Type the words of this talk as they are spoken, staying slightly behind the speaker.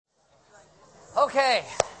Okay.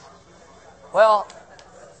 Well,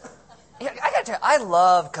 I gotta tell you, I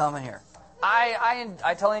love coming here. I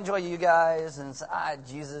totally enjoy you guys, and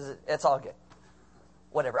Jesus, it's all good.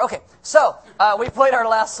 Whatever. Okay, so we played our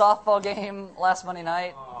last softball game last Monday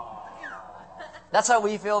night. That's how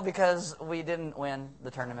we feel because we didn't win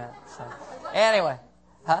the tournament. So anyway,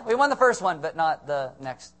 we won the first one, but not the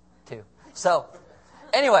next two. So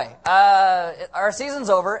anyway, our season's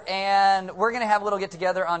over, and we're going to have a little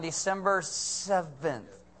get-together on December 7th.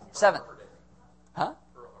 Huh?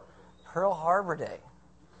 Pearl Harbor Day.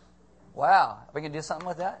 Wow. Are we going to do something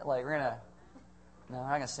with that? Like, we're going to... No, we're not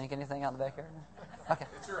going to sink anything out in the backyard? Okay.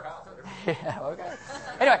 It's your house. Yeah, okay.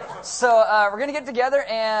 Anyway, so we're going to get together,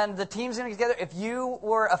 and the team's going to get together. If you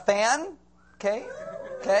were a fan, okay,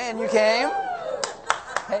 and you came,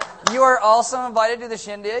 okay, you are also invited to the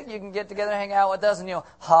shindig. You can get together and hang out with us, and you'll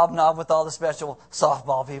hobnob with all the special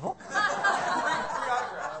softball people.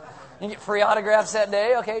 You get free autographs that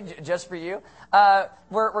day, okay, just for you.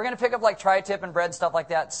 We're going to pick up like tri-tip and bread, stuff like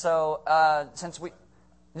that. So since we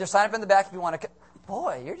just sign up in the back if you want to.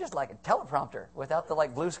 Boy, you're just like a teleprompter without the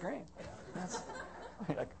like blue screen.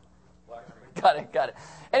 Got it.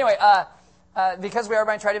 Anyway, because we are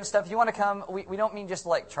buying tri-tip stuff, if you want to come, we don't mean just to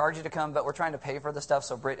like charge you to come, but we're trying to pay for the stuff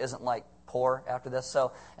so Britt isn't like poor after this.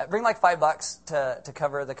 So bring like $5 to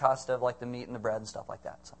cover the cost of like the meat and the bread and stuff like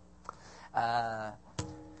that. So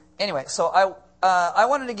anyway, so I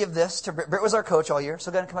wanted to give this to Britt. Britt was our coach all year, so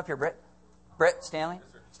go ahead and come up here, Britt. Britt Stanley,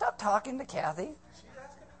 stop talking to Kathy.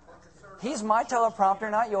 He's my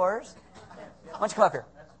teleprompter, not yours. Why don't you come up here?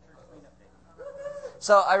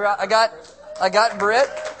 So I got Britt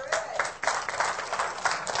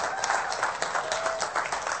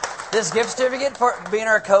this gift certificate for being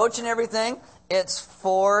our coach and everything. It's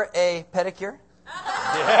for a pedicure.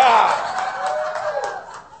 Yeah.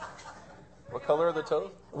 What color are the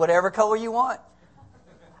toes? Whatever color you want.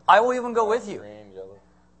 I will even go with you. Green, yellow.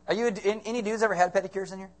 Are you any dudes ever had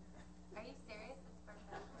pedicures in here? Are you serious?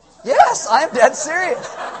 Yes, I am dead serious.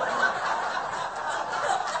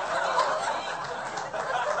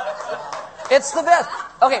 It's the best.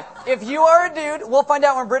 Okay, if you are a dude, we'll find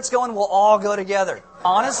out when Britt's going. We'll all go together.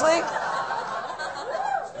 Honestly,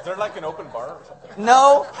 Is there like an open bar or something?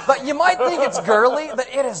 no, but you might think it's girly, but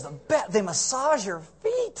it is the best. They massage your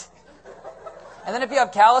feet. And then if you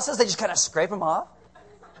have calluses, they just kind of scrape them off.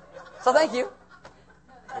 So thank you.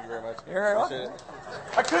 Thank you very much. You're very welcome. Appreciate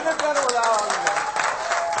it. I couldn't have done it without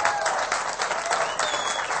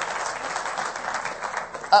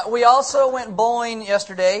you. We also went bowling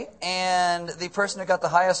yesterday, and the person who got the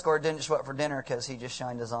highest score didn't show up for dinner because he just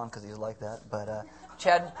shined his on because he's like that. But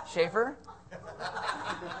Chad Schaefer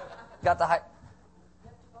got the high.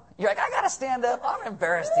 You're like, I got to stand up. I'm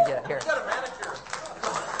embarrassed to get here. You got a manicure.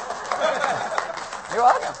 You're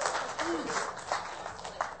welcome.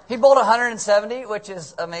 He bowled 170, which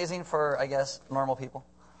is amazing for, I guess, normal people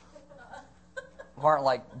who aren't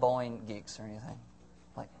like bowling geeks or anything.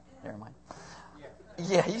 Like, never mind.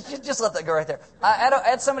 Yeah, you should just let that go right there. I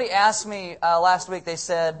had somebody ask me last week, they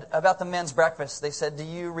said, about the men's breakfast. They said, do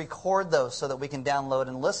you record those so that we can download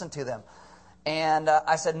and listen to them? And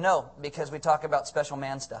I said, no, because we talk about special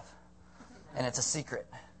man stuff. And it's a secret.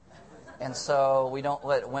 And so we don't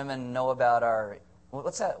let women know about our...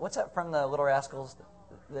 What's that from the Little Rascals?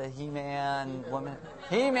 The He-Man Woman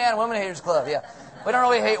Haters Club, yeah. We don't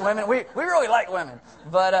really hate women. We really like women.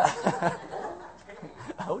 But,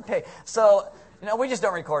 okay. So... we just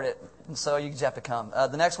don't record it, and so you just have to come.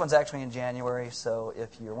 The next one's actually in January, so if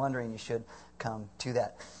you're wondering, you should come to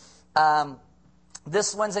that.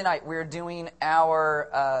 This Wednesday night, we're doing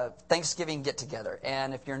our Thanksgiving get-together.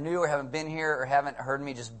 And if you're new or haven't been here or haven't heard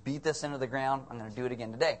me just beat this into the ground, I'm going to do it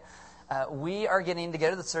again today. We are getting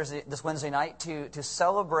together this Wednesday night to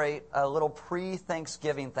celebrate a little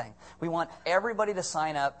pre-Thanksgiving thing. We want everybody to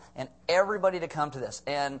sign up and everybody to come to this.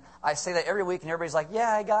 And I say that every week, and everybody's like,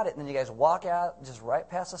 yeah, I got it. And then you guys walk out, just right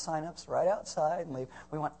past the sign-ups, right outside, and leave.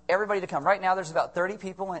 We want everybody to come. Right now, there's about 30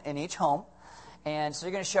 people in each home. And so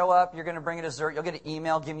you're going to show up, you're going to bring a dessert, you'll get an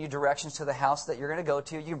email giving you directions to the house that you're going to go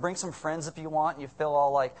to. You can bring some friends if you want, and you feel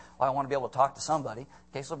all like, well, I want to be able to talk to somebody.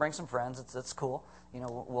 Okay, so bring some friends, it's cool.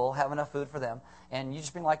 We'll have enough food for them. And you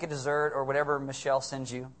just bring like a dessert or whatever Michelle sends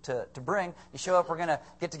you to bring. You show up, we're going to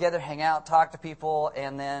get together, hang out, talk to people,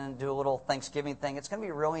 and then do a little Thanksgiving thing. It's going to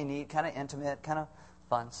be really neat, kind of intimate, kind of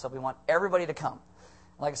fun. So we want everybody to come.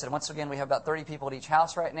 Like I said, once again, we have about 30 people at each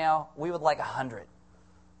house right now. We would like 100.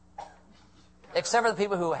 Except for the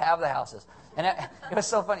people who have the houses. And it was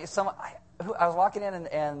so funny. I was walking in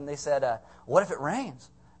and they said, what if it rains?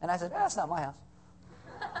 And I said, it's not my house.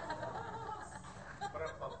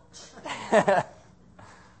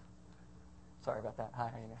 Sorry about that. Hi,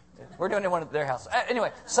 how you doing? We're doing it at one of their houses.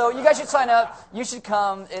 Anyway, so you guys should sign up. You should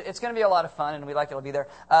come. It's going to be a lot of fun, and we'd like you to be there.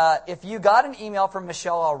 If you got an email from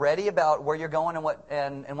Michelle already about where you're going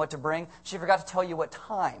and what to bring, she forgot to tell you what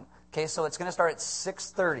time. Okay, so it's going to start at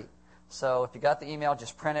 6:30. So if you got the email,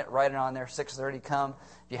 just print it, write it on there, 6:30, come.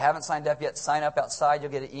 If you haven't signed up yet, sign up outside.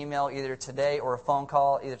 You'll get an email either today or a phone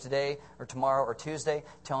call, either today or tomorrow or Tuesday,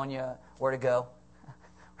 telling you where to go.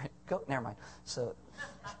 Go. Never mind. So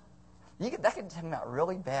that could come out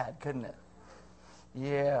really bad, couldn't it?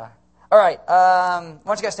 Yeah. All right. Why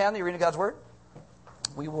don't you guys stand there? You're reading God's Word.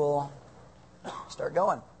 We will start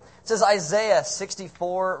going. It says Isaiah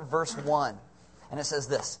 64, verse 1. And it says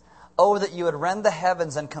this. Oh, that you would rend the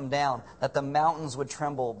heavens and come down, that the mountains would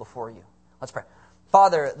tremble before you. Let's pray.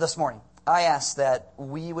 Father, this morning, I ask that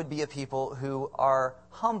we would be a people who are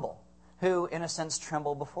humble, who, in a sense,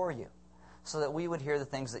 tremble before you, so that we would hear the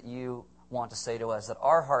things that you want to say to us, that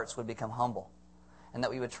our hearts would become humble, and that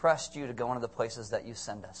we would trust you to go into the places that you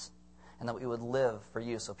send us, and that we would live for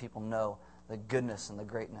you so people know the goodness and the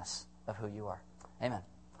greatness of who you are. Amen.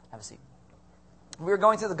 Have a seat. We're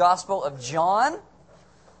going through the Gospel of John.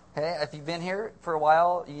 Okay, if you've been here for a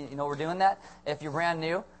while, you know we're doing that. If you're brand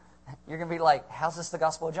new, you're going to be like, how's this the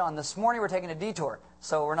Gospel of John? This morning we're taking a detour.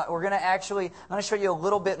 So I'm going to show you a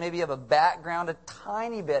little bit maybe of a background, a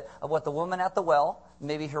tiny bit of what the woman at the well,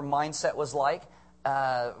 maybe her mindset was like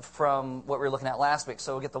from what we were looking at last week.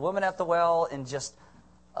 So we'll get the woman at the well in just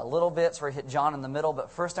a little bit, so we hit John in the middle.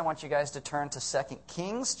 But first I want you guys to turn to 2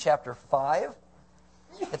 Kings chapter 5.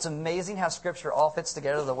 It's amazing how Scripture all fits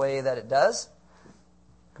together the way that it does.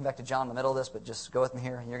 Come back to John in the middle of this, but just go with me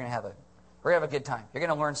here, and we're going to have a good time. You're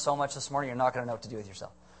going to learn so much this morning, you're not going to know what to do with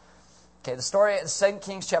yourself. Okay, the story of 2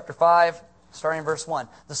 Kings chapter 5, starting in verse 1.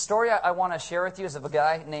 The story I want to share with you is of a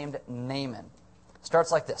guy named Naaman. It starts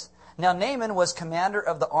like this. Now Naaman was commander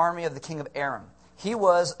of the army of the king of Aram. He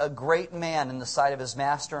was a great man in the sight of his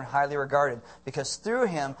master and highly regarded, because through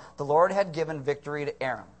him the Lord had given victory to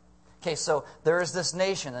Aram. Okay, so there is this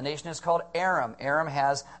nation. The nation is called Aram. Aram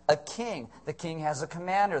has a king. The king has a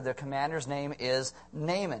commander. The commander's name is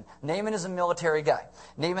Naaman. Naaman is a military guy.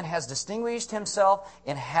 Naaman has distinguished himself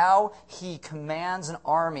in how he commands an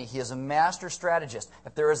army. He is a master strategist.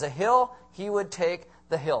 If there is a hill, he would take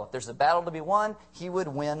the hill. If there's a battle to be won, he would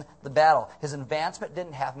win the battle. His advancement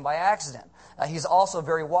didn't happen by accident. He's also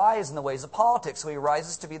very wise in the ways of politics, so he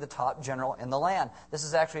rises to be the top general in the land. This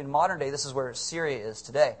is actually, in modern day, this is where Syria is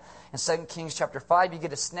today. In 2 Kings chapter 5, you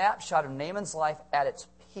get a snapshot of Naaman's life at its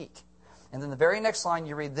peak. And then the very next line,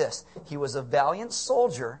 you read this. He was a valiant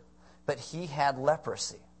soldier, but he had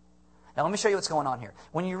leprosy. Now, let me show you what's going on here.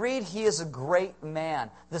 When you read, he is a great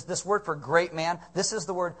man, this word for great man, this is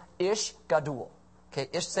the word Ish Gadul. Okay,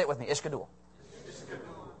 say it with me, Ish Gadul.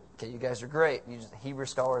 Okay, you guys are great. You Hebrew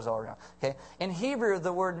scholars all around. Okay, in Hebrew,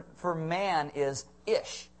 the word for man is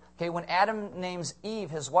Ish. Okay, when Adam names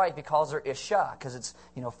Eve, his wife, he calls her Isha because it's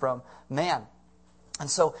from man. And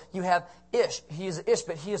so you have Ish. He is Ish,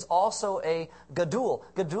 but he is also a Gadul.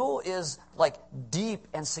 Gadul is like deep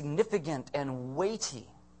and significant and weighty.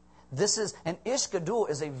 An Ish Gadul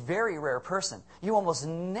is a very rare person. You almost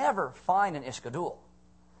never find an Ish Gadul.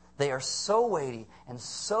 They are so weighty and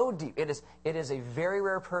so deep. It is a very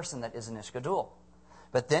rare person that is an Ish Gadul.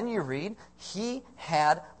 But then you read, he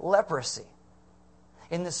had leprosy.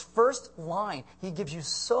 In this first line, he gives you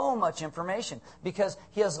so much information. Because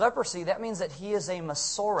he has leprosy, that means that he is a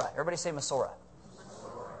Masorah. Everybody say Masorah.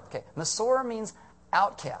 Okay, Masorah means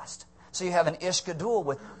outcast. So you have an Ish Gadul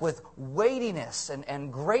with weightiness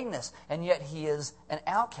and greatness, and yet he is an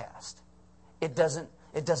outcast. It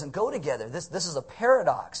doesn't go together. This is a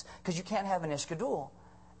paradox, because you can't have an Ish Gadul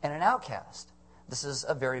and an outcast. This is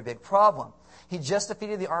a very big problem. He just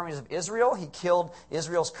defeated the armies of Israel. He killed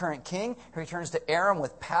Israel's current king. He returns to Aram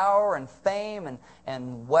with power and fame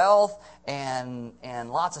and wealth and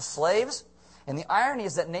lots of slaves. And the irony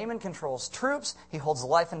is that Naaman controls troops. He holds the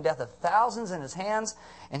life and death of thousands in his hands.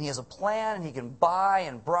 And he has a plan, and he can buy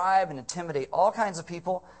and bribe and intimidate all kinds of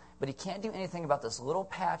people. But he can't do anything about this little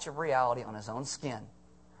patch of reality on his own skin,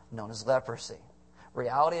 known as leprosy.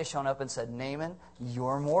 Reality has shown up and said, Naaman,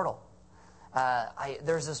 you're mortal.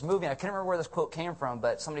 There's this movie, and I can't remember where this quote came from,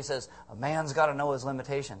 but somebody says, a man's got to know his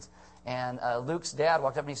limitations. And Luke's dad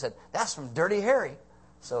walked up and he said, that's from Dirty Harry.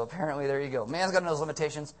 So apparently, there you go. Man's got to know his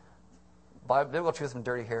limitations. Biblical truth from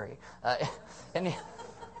Dirty Harry. In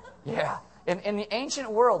the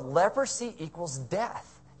ancient world, leprosy equals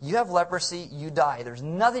death. You have leprosy, you die. There's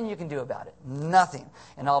nothing you can do about it. Nothing.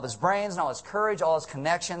 And all of his brains and all his courage, all his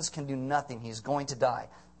connections can do nothing. He's going to die.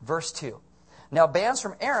 Verse 2. Now bands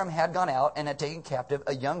from Aram had gone out and had taken captive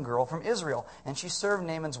a young girl from Israel, and she served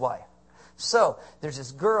Naaman's wife. So, there's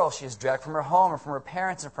this girl, she is dragged from her home and from her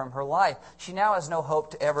parents and from her life. She now has no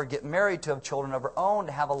hope to ever get married, to have children of her own,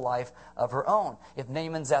 to have a life of her own. If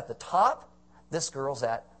Naaman's at the top, this girl's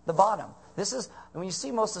at the bottom. This is, when you see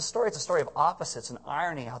most of the story, it's a story of opposites and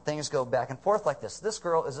irony, how things go back and forth like this. This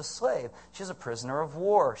girl is a slave. She's a prisoner of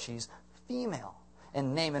war. She's female.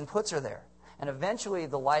 And Naaman puts her there. And eventually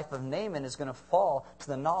the life of Naaman is going to fall to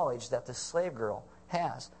the knowledge that this slave girl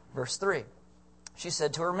has. Verse 3. She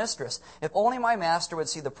said to her mistress, "If only my master would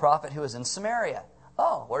see the prophet who is in Samaria."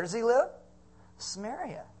 Oh, where does he live?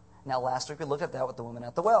 Samaria. Now, last week we looked at that with the woman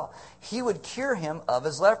at the well. "He would cure him of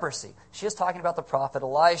his leprosy." She is talking about the prophet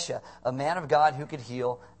Elisha, a man of God who could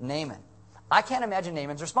heal Naaman. I can't imagine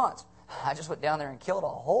Naaman's response. "I just went down there and killed a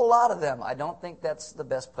whole lot of them. I don't think that's the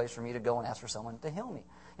best place for me to go and ask for someone to heal me."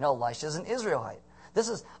 You know, Elisha's an Israelite.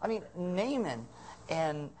 Naaman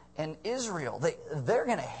and Israel, they're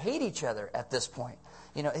going to hate each other at this point.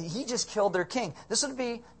 You know, he just killed their king. This would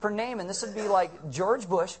be, for Naaman, this would be like George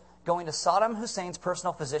Bush going to Saddam Hussein's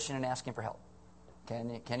personal physician and asking for help.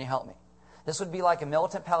 Can you help me? This would be like a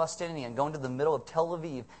militant Palestinian going to the middle of Tel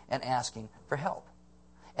Aviv and asking for help.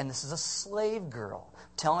 And this is a slave girl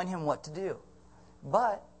telling him what to do.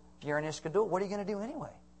 But if you're an Ishkadul, what are you going to do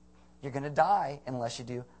anyway? You're going to die unless you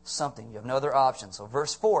do something. You have no other option. So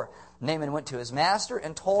verse 4, Naaman went to his master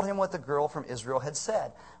and told him what the girl from Israel had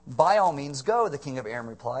said. "By all means go," the king of Aram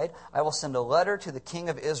replied. "I will send a letter to the king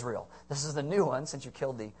of Israel." This is the new one since you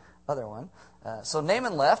killed the other one. So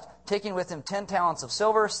Naaman left, taking with him 10 talents of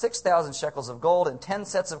silver, 6,000 shekels of gold, and 10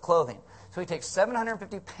 sets of clothing. So he takes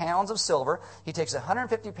 750 pounds of silver, he takes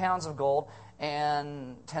 150 pounds of gold,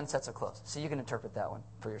 and 10 sets of clothes. So you can interpret that one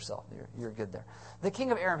for yourself. You're good there. The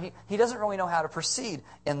king of Aram, he doesn't really know how to proceed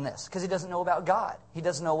in this because he doesn't know about God. He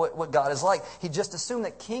doesn't know what God is like. He just assumed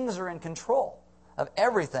that kings are in control of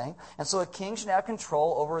everything. And so a king should have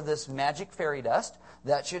control over this magic fairy dust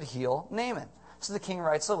that should heal Naaman. So the king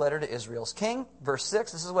writes a letter to Israel's king. Verse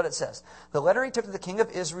 6, this is what it says. "The letter he took to the king of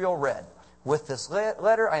Israel read, 'With this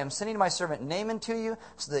letter I am sending my servant Naaman to you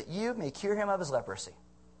so that you may cure him of his leprosy.'"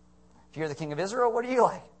 If you're the king of Israel, what are you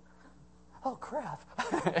like? Oh, crap.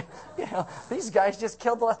 These guys just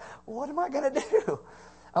killed the last. What am I going to do?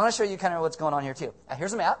 I want to show you kind of what's going on here, too.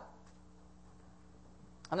 Here's a map.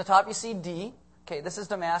 On the top, you see D. Okay, this is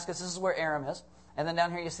Damascus. This is where Aram is. And then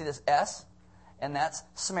down here, you see this S, and that's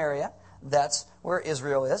Samaria. That's where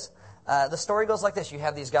Israel is. The story goes like this. You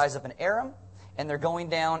have these guys up in Aram, and they're going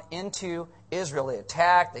down into Israel. They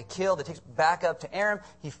attack, they kill, they take back up to Aram.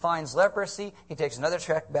 He finds leprosy. He takes another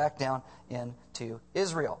trek back down into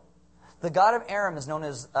Israel. The god of Aram is known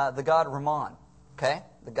as the god Ramon. Okay?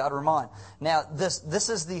 The god Ramon. Now, this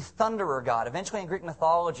is the thunderer god. Eventually, in Greek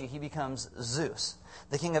mythology, he becomes Zeus.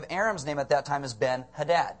 The king of Aram's name at that time is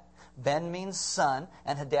Ben-Hadad. Ben means son,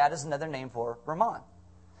 and Hadad is another name for Ramon.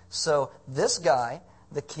 So this guy,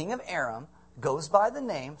 the king of Aram, goes by the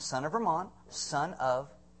name, son of Ramon, son of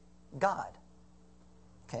God.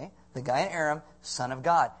 Okay? The guy in Aram, son of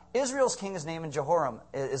God. Israel's king is named Jehoram,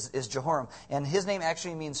 is Jehoram. And his name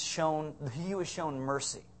actually means shown, he who is shown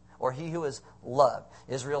mercy, or he who is loved.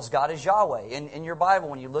 Israel's God is Yahweh. In your Bible,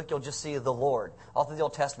 when you look, you'll just see the Lord. All through the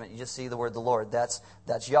Old Testament, you just see the word the Lord. That's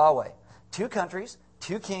Yahweh. 2 countries,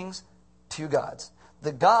 2 kings, 2 gods.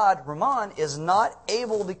 The god, Ramon, is not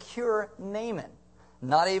able to cure Naaman.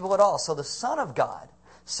 Not able at all. So the son of God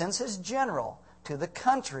sends his general to the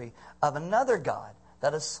country of another god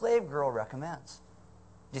that a slave girl recommends.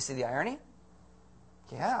 Do you see the irony?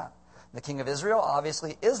 Yeah. The king of Israel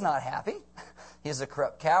obviously is not happy. He's a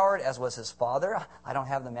corrupt coward, as was his father. I don't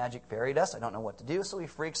have the magic fairy dust. I don't know what to do, so he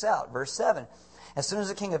freaks out. Verse 7. As soon as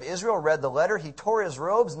the king of Israel read the letter, he tore his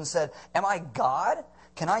robes and said, "Am I God?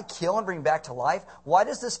 Can I kill and bring back to life? Why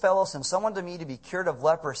does this fellow send someone to me to be cured of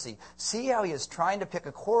leprosy? See how he is trying to pick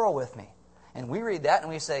a quarrel with me." And we read that and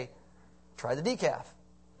we say, "Try the decaf.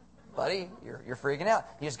 Buddy, you're freaking out.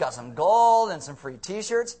 You just got some gold and some free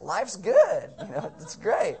t-shirts. Life's good. It's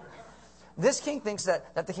great." This king thinks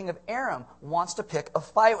that the king of Aram wants to pick a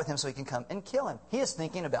fight with him so he can come and kill him. He is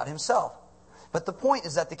thinking about himself. But the point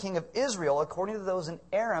is that the king of Israel, according to those in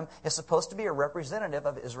Aram, is supposed to be a representative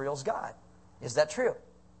of Israel's God. Is that true?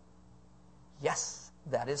 Yes,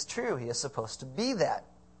 that is true. He is supposed to be that,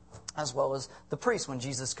 as well as the priest. When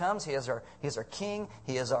Jesus comes, he is our king,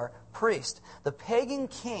 he is our priest. The pagan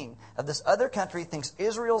king of this other country thinks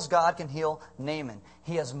Israel's God can heal Naaman.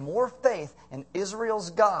 He has more faith in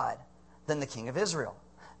Israel's God than the king of Israel.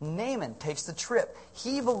 Naaman takes the trip.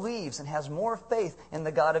 He believes and has more faith in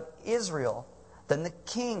the God of Israel than the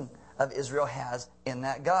king of Israel has in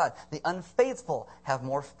that God. The unfaithful have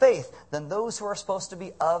more faith than those who are supposed to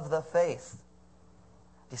be of the faith.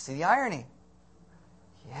 you see the irony?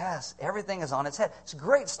 Yes, everything is on its head. It's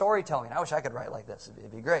great storytelling. I wish I could write like this.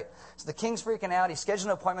 It'd be great. So the king's freaking out. He's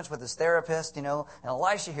scheduling appointments with his therapist, and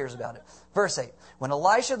Elisha hears about it. Verse 8, when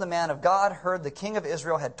Elisha, the man of God, heard the king of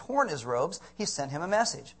Israel had torn his robes, he sent him a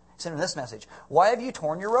message. He sent him this message. Why have you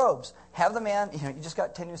torn your robes? Have the man, you just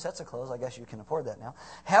got 10 new sets of clothes. I guess you can afford that now.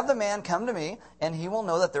 Have the man come to me, and he will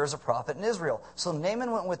know that there is a prophet in Israel. So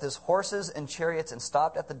Naaman went with his horses and chariots and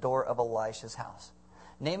stopped at the door of Elisha's house.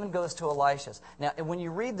 Naaman goes to Elisha's. Now, when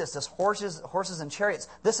you read this horses and chariots,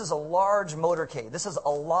 this is a large motorcade. This is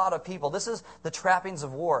a lot of people. This is the trappings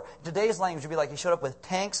of war. Today's language would be like he showed up with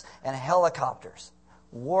tanks and helicopters,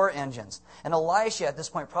 war engines. And Elisha, at this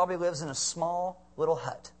point, probably lives in a small little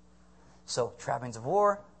hut. So, trappings of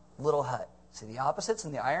war, little hut. See the opposites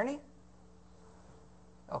and the irony?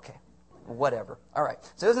 Okay. Whatever. All right.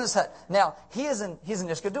 So he's in his hut. Now, he's in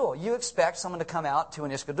Ishkadul. You expect someone to come out to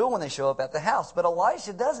an Ishkadul when they show up at the house. But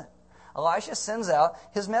Elisha doesn't. Elisha sends out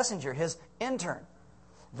his messenger, his intern.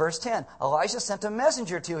 Verse 10, Elisha sent a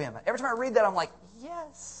messenger to him. Every time I read that, I'm like,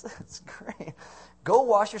 yes, that's great. Go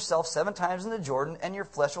wash yourself 7 times in the Jordan, and your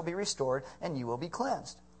flesh will be restored, and you will be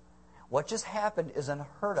cleansed. What just happened is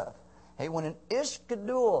unheard of. Hey, when an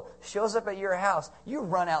Ishkadul shows up at your house, you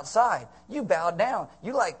run outside. You bow down.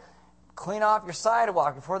 You clean off your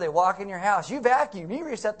sidewalk before they walk in your house. You vacuum. You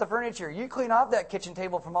reset the furniture. You clean off that kitchen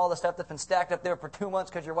table from all the stuff that's been stacked up there for 2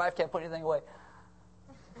 months because your wife can't put anything away.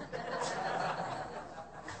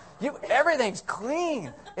 Everything's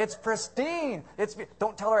clean. It's pristine.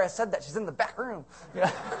 Don't tell her I said that. She's in the back room.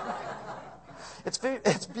 It's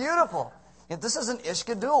beautiful. This is an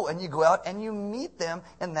Ishkadul, and you go out and you meet them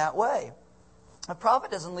in that way. The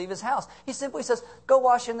prophet doesn't leave his house. He simply says, go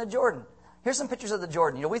wash in the Jordan. Here's some pictures of the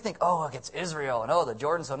Jordan. We think, oh, look, it's Israel, and the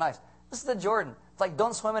Jordan's so nice. This is the Jordan. It's like,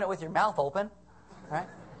 don't swim in it with your mouth open. Right?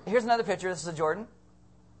 Here's another picture. This is the Jordan.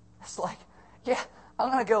 It's like, yeah,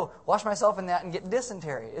 I'm going to go wash myself in that and get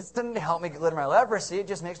dysentery. It doesn't help me get rid of my leprosy. It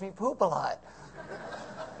just makes me poop a lot.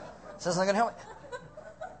 So it's not going to help me.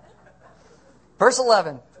 Verse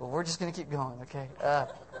 11. Well, we're just going to keep going, okay?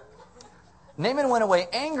 Naaman went away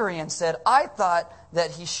angry and said, I thought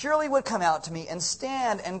that he surely would come out to me and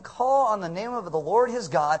stand and call on the name of the Lord his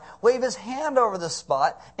God, wave his hand over the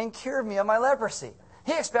spot, and cure me of my leprosy.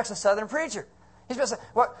 He expects a southern preacher. He's supposed to say,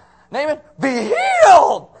 what? Naaman, be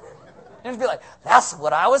healed! And he'd be like, that's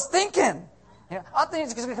what I was thinking. I think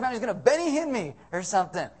he's going to come out and he's going to Benny Hinn me or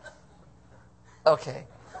something. Okay.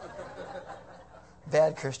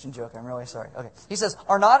 Bad Christian joke. I'm really sorry. Okay. He says,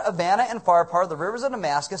 are not Abana and Pharpar, the rivers of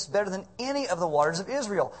Damascus, better than any of the waters of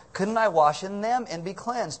Israel? Couldn't I wash in them and be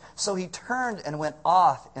cleansed? So he turned and went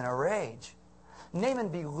off in a rage. Naaman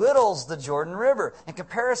belittles the Jordan River. In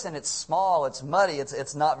comparison, it's small, it's muddy,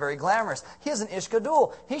 it's not very glamorous. He is an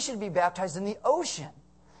Ishkadul. He should be baptized in the ocean.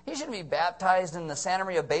 He shouldn't be baptized in the Santa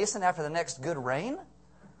Maria Basin after the next good rain.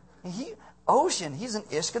 He's an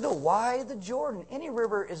Ishkadul. Why the Jordan? Any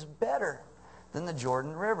river is better than the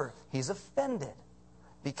Jordan River. He's offended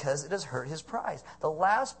because it has hurt his pride. The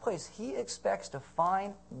last place he expects to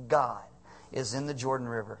find God is in the Jordan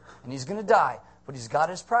River. And he's going to die, but he's got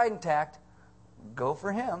his pride intact. Go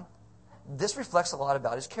for him. This reflects a lot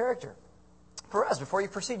about his character. For us, before you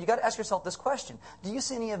proceed, you've got to ask yourself this question. Do you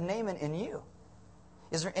see any of Naaman in you?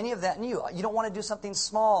 Is there any of that in you? You don't want to do something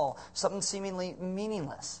small, something seemingly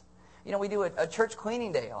meaningless. We do a church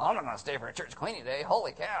cleaning day. Oh, I'm not going to stay for a church cleaning day.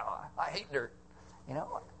 Holy cow, I hate dirt.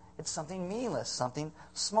 It's something meaningless, something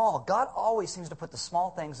small. God always seems to put the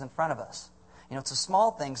small things in front of us. It's the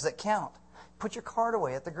small things that count. Put your card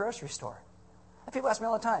away at the grocery store. People ask me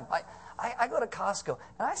all the time. I go to Costco,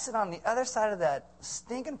 and I sit on the other side of that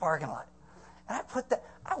stinking parking lot. And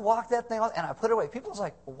I walk that thing off, and I put it away. People's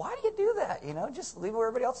like, why do you do that? Just leave it where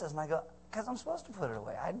everybody else is. And I go, because I'm supposed to put it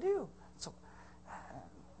away. I do. So,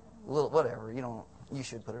 whatever. You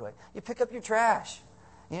should put it away. You pick up your trash.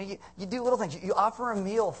 You do little things. You offer a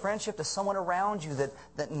meal, friendship to someone around you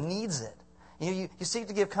that needs it. You seek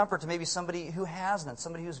to give comfort to maybe somebody who has none,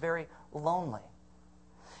 somebody who's very lonely.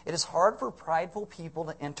 It is hard for prideful people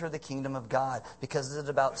to enter the kingdom of God because it's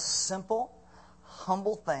about simple,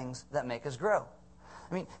 humble things that make us grow.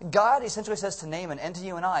 God essentially says to Naaman and to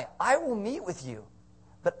you and I will meet with you,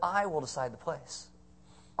 but I will decide the place.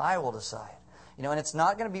 I will decide. And it's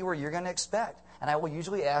not going to be where you're going to expect. And I will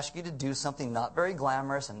usually ask you to do something not very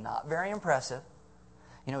glamorous and not very impressive.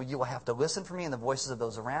 You will have to listen for me and the voices of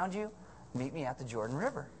those around you. Meet me at the Jordan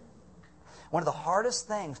River. One of the hardest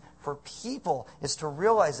things for people is to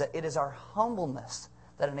realize that it is our humbleness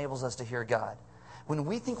that enables us to hear God. When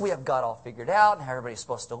we think we have God all figured out and how everybody's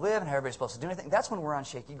supposed to live and how everybody's supposed to do anything, that's when we're on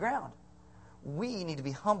shaky ground. we need to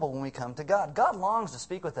be humble when we come to God. God longs to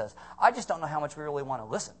speak with us. I just don't know how much we really want to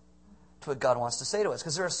listen to what God wants to say to us,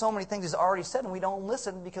 because there are so many things He's already said and we don't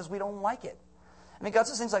listen because we don't like it. I mean, God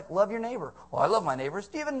says things like, love your neighbor. Well, I love my neighbors.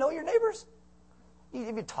 Do you even know your neighbors?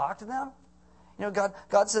 Have you talked to them?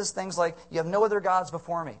 God says things like, you have no other gods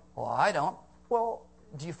before me. Well, I don't. Well,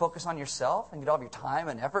 do you focus on yourself and get all of your time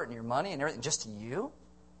and effort and your money and everything just to you?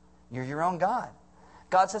 You're your own God.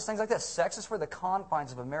 God says things like this. Sex is for the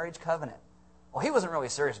confines of a marriage covenant. Well, He wasn't really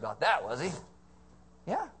serious about that, was He?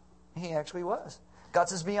 Yeah, He actually was. God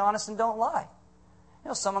says, be honest and don't lie.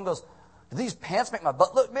 Someone goes, do these pants make my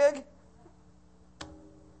butt look big?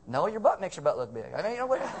 No, your butt makes your butt look big. I mean,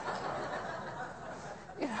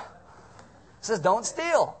 it says don't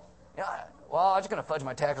steal. Well, I'm just going to fudge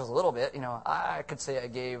my taxes a little bit. I could say I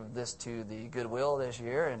gave this to the Goodwill this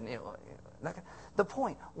year, and the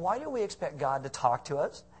point. Why do we expect God to talk to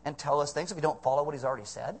us and tell us things if we don't follow what He's already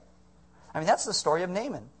said? I mean, that's the story of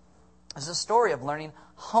Naaman. It's a story of learning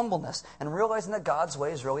humbleness and realizing that God's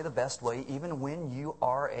way is really the best way, even when you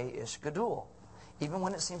are a Ish Gadol, even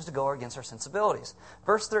when it seems to go against our sensibilities.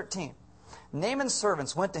 Verse 13. Naaman's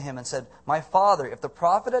servants went to him and said, my father, if the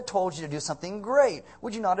prophet had told you to do something great,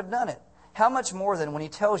 would you not have done it? How much more then when he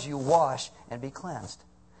tells you, wash and be cleansed?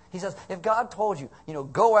 He says, if God told you,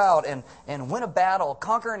 go out and win a battle,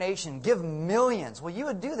 conquer a nation, give millions, well, you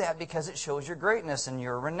would do that because it shows your greatness and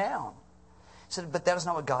your renown. He said, but that is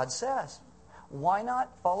not what God says. Why not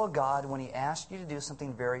follow God when He asks you to do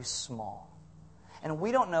something very small? And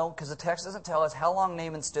we don't know, because the text doesn't tell us how long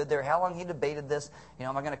Naaman stood there, how long he debated this.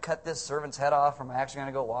 Am I going to cut this servant's head off, or am I actually going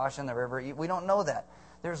to go wash in the river? We don't know that.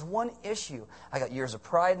 There's one issue. I got years of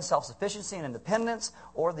pride and self-sufficiency and independence,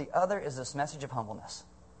 or the other is this message of humbleness.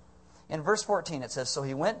 In verse 14 it says, so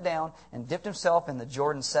he went down and dipped himself in the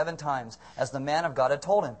Jordan 7 times, as the man of God had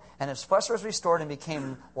told him. And his flesh was restored and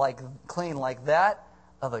became clean like that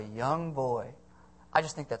of a young boy. I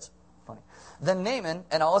just think that's funny. Then Naaman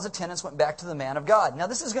and all his attendants went back to the man of God. Now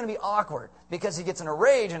this is going to be awkward, because he gets in a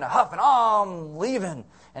rage and a huff and, I'm leaving.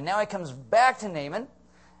 And now he comes back to Naaman.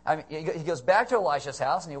 He goes back to Elisha's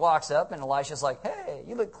house and he walks up and Elisha's like, hey,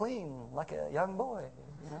 you look clean like a young boy.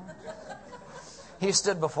 He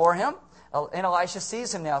stood before him, and Elisha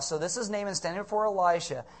sees him now. So this is Naaman standing before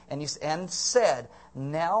Elisha, and said,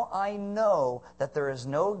 now I know that there is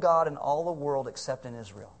no God in all the world except in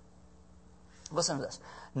Israel. Listen to this.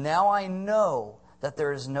 Now I know that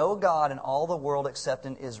there is no God in all the world except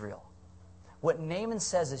in Israel. What Naaman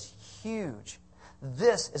says is huge.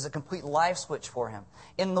 This is a complete life switch for him.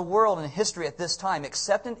 In the world, in history at this time,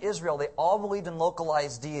 except in Israel, they all believed in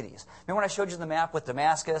localized deities. Remember when I showed you the map with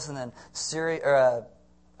Damascus and then Syria,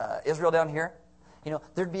 Israel down here?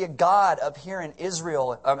 There'd be a god up here in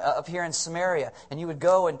Israel, up here in Samaria, and you would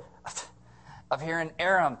go and up here in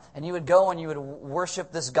Aram, and you would go and you would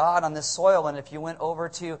worship this god on this soil. And if you went over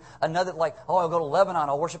to another, I'll go to Lebanon,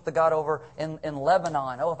 I'll worship the god over in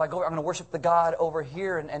Lebanon. If I go, I'm going to worship the god over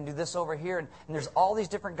here and do this over here. And there's all these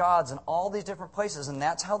different gods in all these different places, and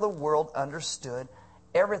that's how the world understood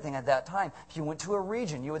everything at that time. If you went to a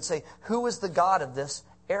region, you would say, who is the god of this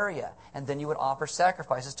area? And then you would offer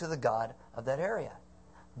sacrifices to the god of that area.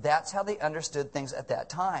 That's how they understood things at that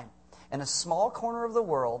time. In a small corner of the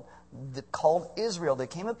world called Israel, there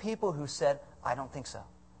came a people who said, I don't think so.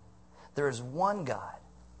 There is one God,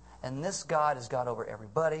 and this God is God over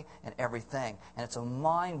everybody and everything. And it's a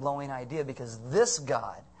mind-blowing idea, because this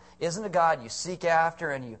God isn't a God you seek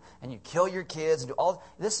after and you kill your kids and do all.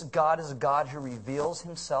 This God is a God who reveals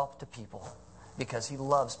Himself to people because He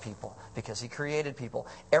loves people, because He created people.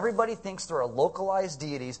 Everybody thinks there are localized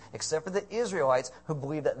deities except for the Israelites, who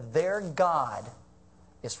believe that their God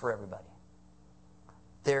is for everybody.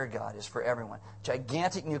 Their God is for everyone.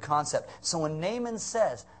 Gigantic new concept. So when Naaman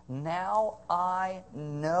says, now I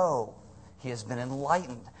know, he has been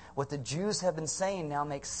enlightened. What the Jews have been saying now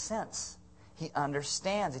makes sense. He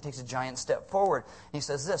understands. He takes a giant step forward. And he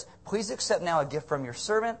says this, please accept now a gift from your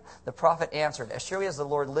servant. The prophet answered, as surely as the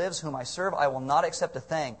Lord lives, whom I serve, I will not accept a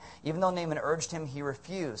thing. Even though Naaman urged him, he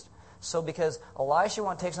refused. So because Elisha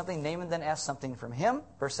wanted to take something, Naaman then asked something from him.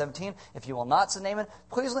 Verse 17, if you will not, said Naaman,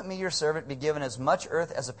 please let me, your servant, be given as much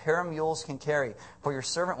earth as a pair of mules can carry. For your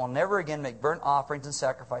servant will never again make burnt offerings and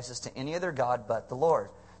sacrifices to any other god but the Lord.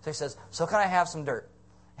 So he says, so can I have some dirt?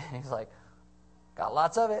 And he's like, got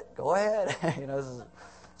lots of it. Go ahead.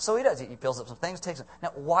 So he does. He fills up some things, takes them.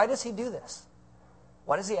 Now, why does he do this?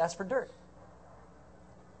 Why does he ask for dirt?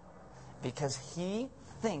 Because he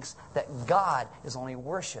thinks that God is only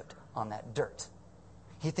worshipped on that dirt.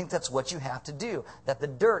 He thinks that's what you have to do, that the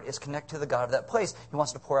dirt is connected to the God of that place. He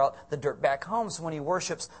wants to pour out the dirt back home, so when he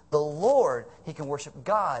worships the Lord, he can worship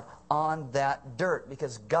God on that dirt,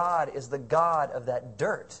 because God is the God of that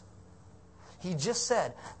dirt. He just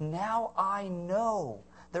said, now I know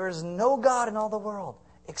there is no God in all the world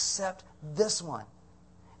except this one.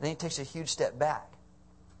 And then he takes a huge step back.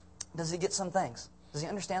 Does he get some things? Does he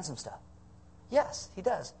understand some stuff? Yes, he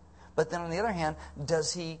does. But then on the other hand,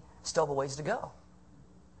 does he still have a ways to go?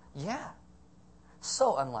 Yeah.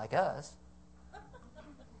 So unlike us.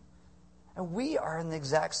 And we are in the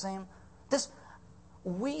exact same...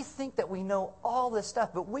 We think that we know all this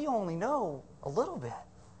stuff, but we only know a little bit.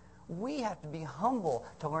 We have to be humble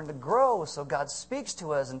to learn to grow so God speaks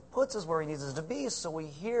to us and puts us where he needs us to be, so we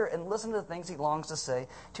hear and listen to the things he longs to say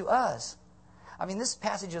to us. I mean, this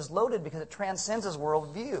passage is loaded because it transcends his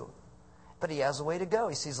worldview. But he has a way to go.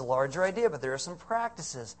 He sees a larger idea, but there are some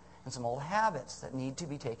practices and some old habits that need to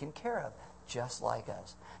be taken care of, just like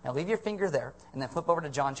us. Now leave your finger there, and then flip over to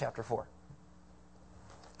John chapter 4.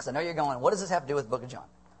 Because I know you're going, what does this have to do with the book of John?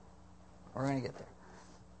 We're going to get there.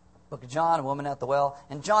 Book of John, a woman at the well.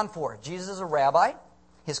 In John 4, Jesus is a rabbi.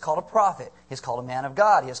 He's called a prophet. He's called a man of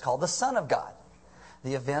God. He is called the Son of God.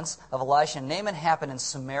 The events of Elisha and Naaman happen in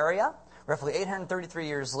Samaria. Roughly 833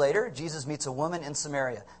 years later, Jesus meets a woman in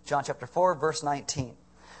Samaria. John chapter 4, verse 19.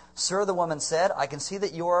 Sir, the woman said, I can see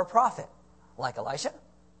that you are a prophet, like Elisha.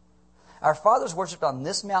 Our fathers worshipped on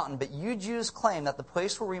this mountain, but you Jews claim that the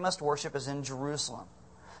place where we must worship is in Jerusalem.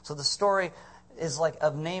 So the story is like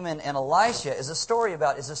of Naaman and Elisha is a story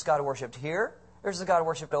about, is this God worshipped here, or is this God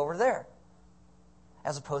worshipped over there?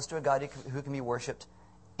 As opposed to a God who can be worshipped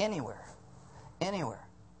anywhere. Anywhere.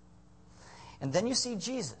 And then you see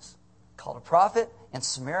Jesus, called a prophet in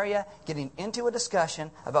Samaria, getting into a discussion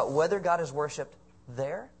about whether God is worshipped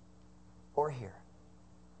there or here.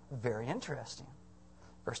 Very interesting.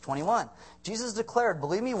 Verse 21. Jesus declared,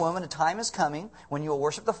 believe me, woman, a time is coming when you will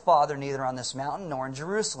worship the Father neither on this mountain nor in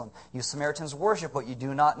Jerusalem. You Samaritans worship what you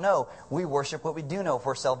do not know. We worship what we do know,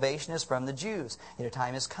 for salvation is from the Jews. Yet a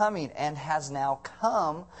time is coming and has now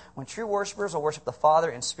come when true worshipers will worship the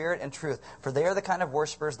Father in spirit and truth. For they are the kind of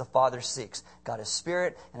worshipers the Father seeks. God is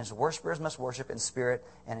spirit, and his worshipers must worship in spirit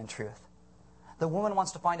and in truth. The woman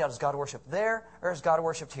wants to find out, is God worshipped there or is God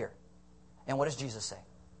worshipped here? And what does Jesus say?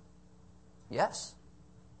 Yes.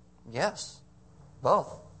 Yes.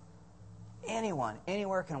 Both. Anyone,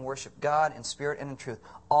 anywhere can worship God in spirit and in truth.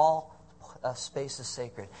 All space is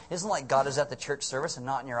sacred. It isn't like God is at the church service and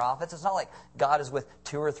not in your office. It's not like God is with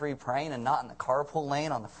 2 or 3 praying and not in the carpool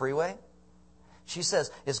lane on the freeway. She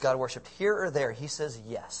says, is God worshipped here or there? He says,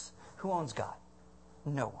 yes. Who owns God?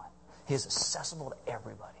 No one. He is accessible to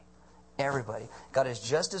everybody. Everybody. God is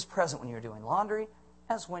just as present when you're doing laundry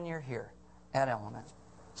as when you're here at Element.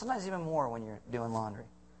 Sometimes even more when you're doing laundry.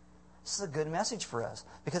 This is a good message for us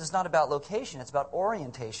because it's not about location. It's about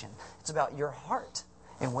orientation. It's about your heart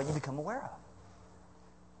and what you become aware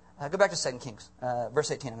of. Go back to 2 Kings, verse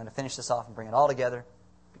 18. I'm going to finish this off and bring it all together.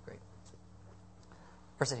 Be great.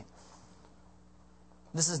 Verse 18.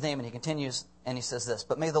 This is Naaman. He continues and he says this.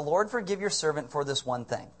 But may the Lord forgive your servant for this one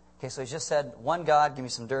thing. Okay, so he's just said, one God, give me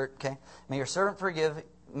some dirt. Okay, may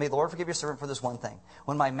the Lord forgive your servant for this one thing.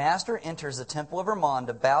 When my master enters the temple of Rimmon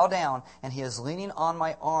to bow down, and he is leaning on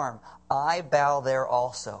my arm, I bow there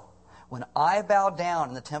also. When I bow down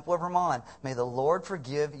in the temple of Rimmon, may the Lord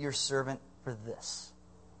forgive your servant for this.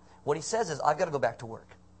 What he says is, I've got to go back to work.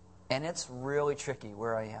 And it's really tricky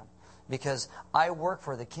where I am. Because I work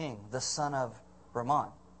for the king, the son of Rimmon.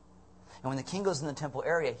 And when the king goes in the temple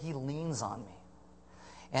area, he leans on me.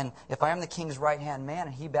 And if I am the king's right-hand man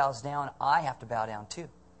and he bows down, I have to bow down too.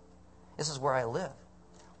 This is where I live.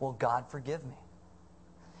 Will God forgive me?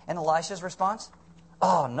 And Elisha's response?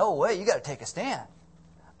 Oh, no way. You got to take a stand.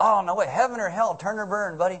 Oh, no way. Heaven or hell, turn or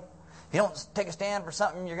burn, buddy. If you don't take a stand for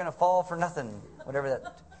something, you're going to fall for nothing. Whatever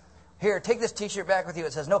that. Here, take this t-shirt back with you.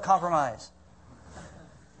 It says no compromise.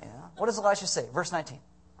 Yeah. What does Elisha say? Verse 19.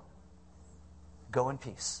 Go in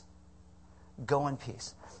peace. Go in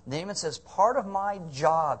peace. Naaman says, part of my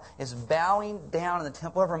job is bowing down in the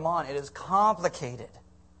temple of Rimmon. It is complicated.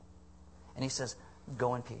 And he says,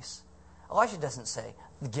 go in peace. Elisha doesn't say,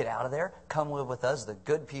 get out of there, come live with us, the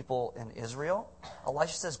good people in Israel.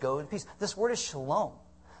 Elisha says, go in peace. This word is shalom.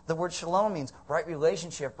 The word shalom means right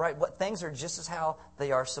relationship, right? What things are just as how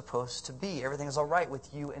they are supposed to be. Everything is all right with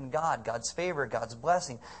you and God, God's favor, God's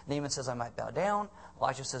blessing. Naaman says, I might bow down.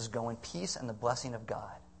 Elisha says, go in peace and the blessing of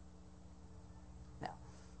God. Now,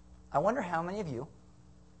 I wonder how many of you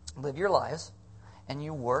live your lives and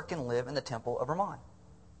you work and live in the temple of Rimmon.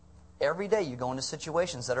 Every day you go into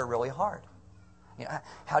situations that are really hard.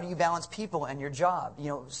 How do you balance people and your job?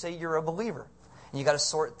 Say you're a believer, and you got to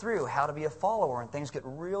sort through how to be a follower, and things get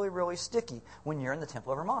really, really sticky when you're in the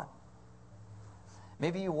Temple of Hermon.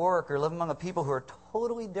 Maybe you work or live among a people who are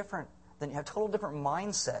totally different than you, have a total different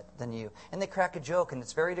mindset than you, and they crack a joke, and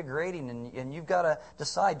it's very degrading, and you've got to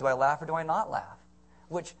decide, do I laugh or do I not laugh?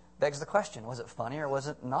 Which begs the question, was it funny or was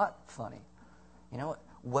it not funny?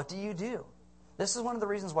 What do you do? This is one of the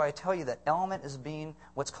reasons why I tell you that Element is being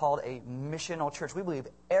what's called a missional church. We believe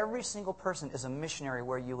every single person is a missionary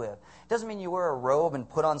where you live. It doesn't mean you wear a robe and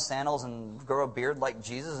put on sandals and grow a beard like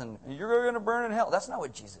Jesus and you're going to burn in hell. That's not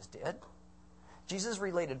what Jesus did. Jesus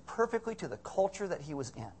related perfectly to the culture that he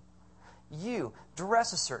was in. You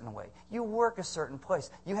dress a certain way. You work a certain place.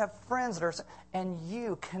 You have friends that are... And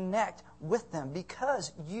you connect with them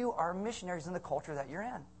because you are missionaries in the culture that you're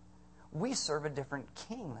in. We serve a different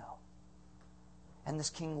king, though. And this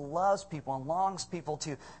king loves people and longs people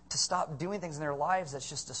to stop doing things in their lives that's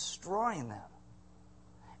just destroying them.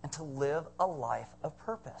 And to live a life of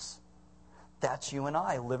purpose. That's you and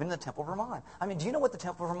I living in the Temple of Hermon. I mean, do you know what the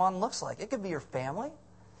Temple of Hermon looks like? It could be your family.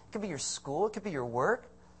 It could be your school. It could be your work.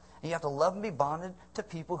 And you have to love and be bonded to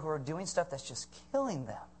people who are doing stuff that's just killing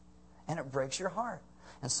them. And it breaks your heart.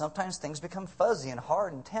 And sometimes things become fuzzy and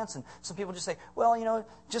hard and tense. And some people just say, well,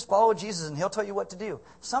 just follow Jesus and he'll tell you what to do.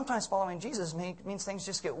 Sometimes following Jesus means things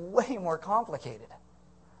just get way more complicated.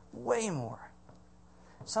 Way more.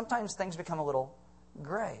 Sometimes things become a little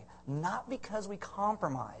gray. Not because we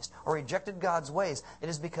compromised or rejected God's ways. It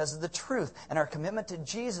is because of the truth and our commitment to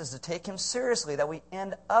Jesus to take him seriously that we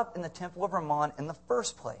end up in the Temple of Hermon in the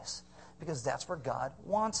first place. Because that's where God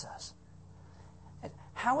wants us. And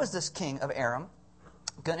how is this king of Aram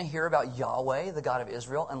going to hear about Yahweh, the God of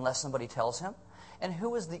Israel, unless somebody tells him? And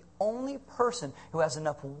who is the only person who has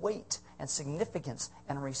enough weight and significance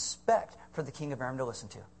and respect for the king of Aram to listen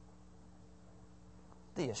to?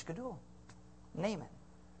 The Ishkadul, Naaman.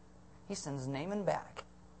 He sends Naaman back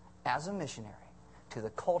as a missionary to the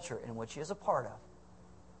culture in which he is a part of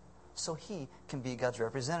so he can be God's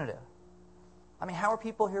representative. I mean, how are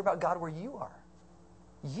people here about God where you are?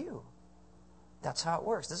 You. That's how it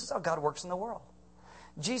works. This is how God works in the world.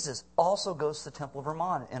 Jesus also goes to the Temple of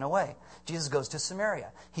Hermon in a way. Jesus goes to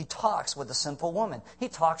Samaria. He talks with the sinful woman. He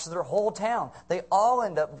talks to their whole town. They all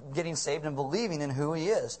end up getting saved and believing in who he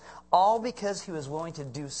is. All because he was willing to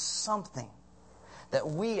do something that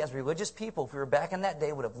we as religious people, if we were back in that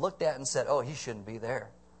day, would have looked at and said, oh, he shouldn't be there.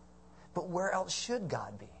 But where else should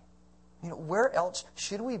God be? Where else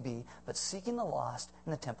should we be but seeking the lost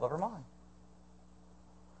in the Temple of Hermon?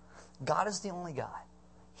 God is the only God.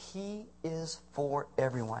 He is for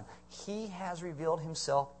everyone. He has revealed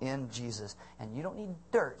himself in Jesus. And you don't need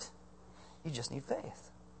dirt. You just need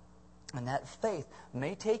faith. And that faith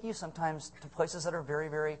may take you sometimes to places that are very,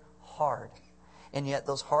 very hard. And yet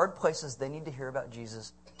those hard places, they need to hear about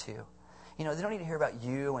Jesus too. They don't need to hear about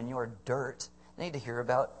you and your dirt. They need to hear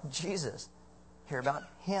about Jesus. Hear about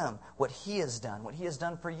him, what he has done, what he has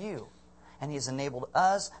done for you. And he has enabled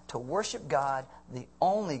us to worship God, the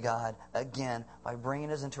only God, again, by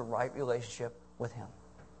bringing us into right relationship with him.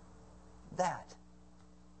 That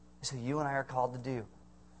is who you and I are called to do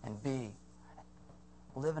and be.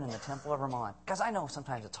 Living in the Temple of Hermon. Because I know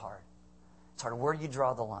sometimes it's hard. It's hard. Where do you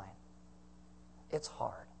draw the line? It's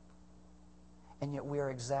hard. And yet we are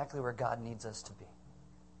exactly where God needs us to be.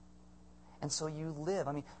 And so you live.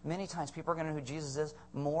 I mean, many times people are going to know who Jesus is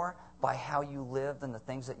more by how you live than the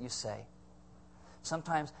things that you say.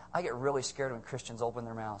 Sometimes I get really scared when Christians open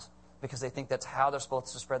their mouths because they think that's how they're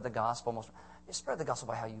supposed to spread the gospel. You spread the gospel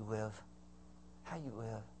by how you live. How you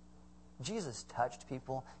live. Jesus touched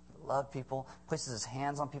people. He loved people. Places his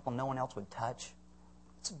hands on people no one else would touch.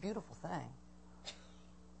 It's a beautiful thing.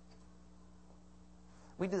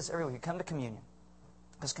 We do this every week. We come to communion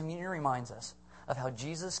because communion reminds us of how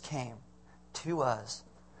Jesus came to us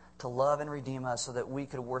to love and redeem us so that we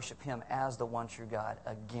could worship him as the one true God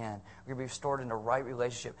again. We're be restored into right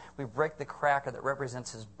relationship. We break the cracker that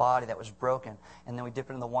represents his body that was broken, and then we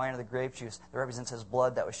dip it in the wine or the grape juice that represents his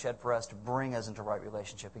blood that was shed for us to bring us into right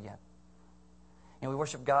relationship again. And we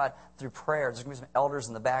worship God through prayer. There's going to be some elders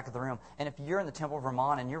in the back of the room. And if you're in the Temple of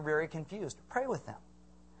Hermon and you're very confused, pray with them.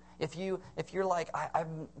 If you're like, I've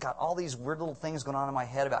got all these weird little things going on in my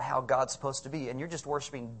head about how God's supposed to be, and you're just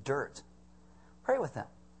worshiping dirt, pray with them.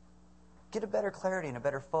 Get a better clarity and a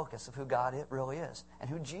better focus of who God really is and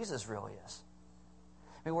who Jesus really is.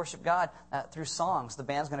 We worship God through songs. The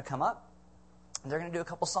band's going to come up, and they're going to do a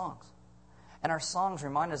couple songs. And our songs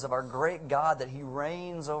remind us of our great God, that he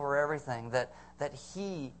reigns over everything, that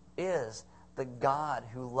he is the God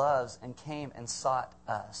who loves and came and sought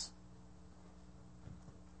us.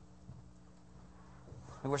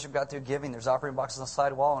 We worship God through giving. There's offering boxes on the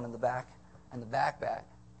side wall and in the back and the backpack.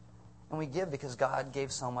 And we give because God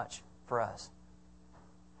gave so much for us.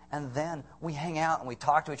 And then we hang out and we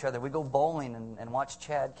talk to each other. We go bowling and watch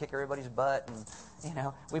Chad kick everybody's butt.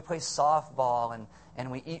 And, we play softball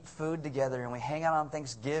and we eat food together and we hang out on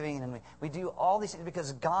Thanksgiving. And we do all these things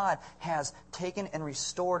because God has taken and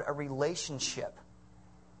restored a relationship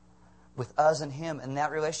with us and Him. And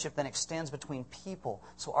that relationship then extends between people.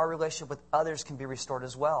 So our relationship with others can be restored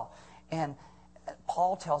as well. And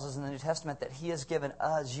Paul tells us in the New Testament that he has given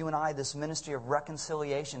us, you and I, this ministry of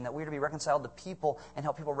reconciliation, that we are to be reconciled to people and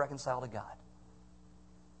help people reconcile to God,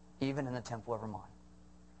 even in the Temple of Rimmon.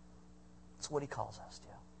 That's what he calls us to.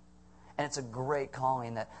 And it's a great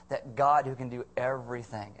calling that God, who can do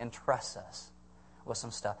everything, entrusts us with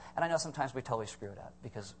some stuff. And I know sometimes we totally screw it up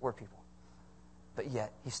because we're people. But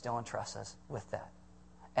yet, he still entrusts us with that.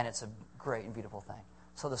 And it's a great and beautiful thing.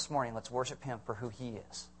 So this morning, let's worship him for who he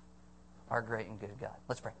is. Our great and good God.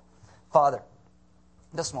 Let's pray. Father,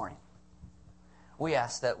 this morning, we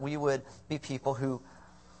ask that we would be people who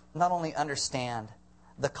not only understand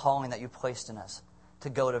the calling that you placed in us to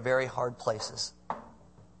go to very hard places,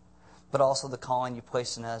 but also the calling you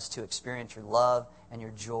placed in us to experience your love and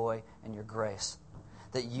your joy and your grace.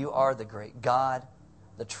 That you are the great God,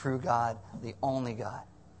 the true God, the only God.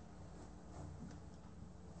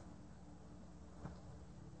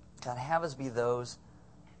 God, have us be those,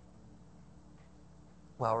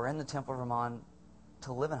 while we're in the Temple of Rimmon,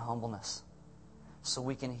 to live in humbleness so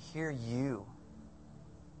we can hear you.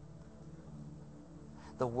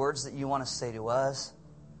 The words that you want to say to us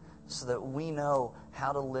so that we know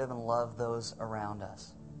how to live and love those around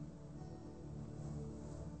us.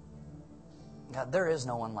 God, there is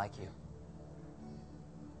no one like you.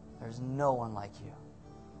 There's no one like you.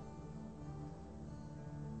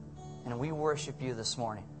 And we worship you this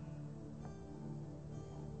morning.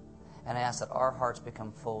 And I ask that our hearts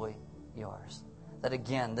become fully yours. That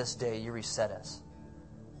again, this day, you reset us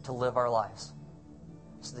to live our lives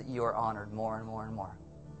so that you are honored more and more and more.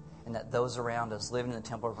 And that those around us living in the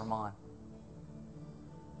Temple of Rimmon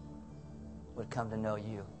would come to know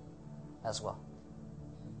you as well.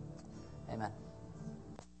 Amen.